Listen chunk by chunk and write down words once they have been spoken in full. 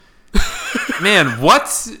Man,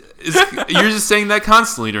 you're just saying that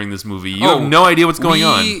constantly during this movie. You have no idea what's going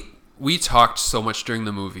on. We talked so much during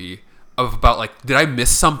the movie about, like, did I miss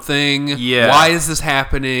something? Yeah. Why is this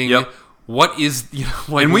happening? Yep. What is...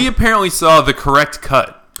 like, and we apparently saw the correct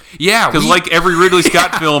cut. Yeah. Because like every Ridley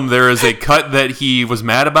Scott film, there is a cut that he was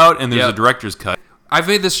mad about, and there's a director's cut. I've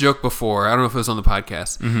made this joke before. I don't know if it was on the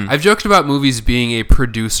podcast. Mm-hmm. I've joked about movies being a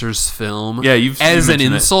producer's film. Yeah, as an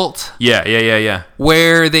insult. Yeah.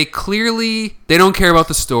 Where they don't care about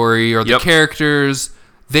the story or the characters.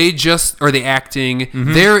 Or the acting.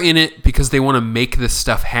 Mm-hmm. They're in it because they want to make this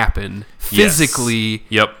stuff happen physically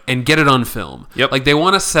and get it on film. Yep. Like, they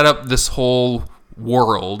want to set up this whole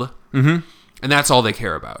world, and that's all they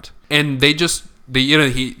care about. And they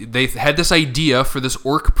had this idea for this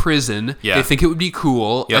orc prison. Yeah. They think it would be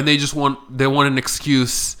cool, and they want an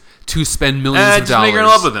excuse to spend millions of dollars. Just make her in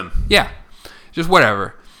love with him. Yeah, just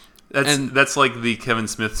whatever. That's like the Kevin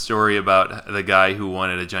Smith story about the guy who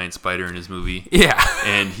wanted a giant spider in his movie. Yeah.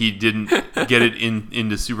 And he didn't get it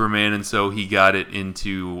into Superman, and so he got it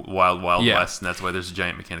into Wild Wild West, and that's why there's a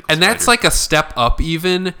giant mechanical spider. And that's like a step up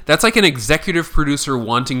even. That's like an executive producer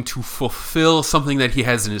wanting to fulfill something that he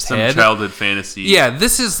has in his head. Some childhood fantasy. Yeah,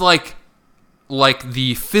 this is like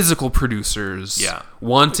the physical producers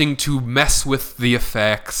wanting to mess with the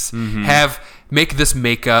effects, make this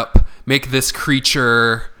makeup, make this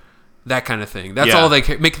creature... That kind of thing. That's all they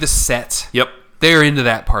care. Make the set. Yep. They're into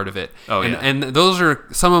that part of it. Oh, yeah. And those are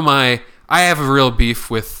some of I have a real beef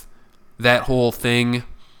with that whole thing.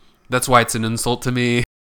 That's why it's an insult to me.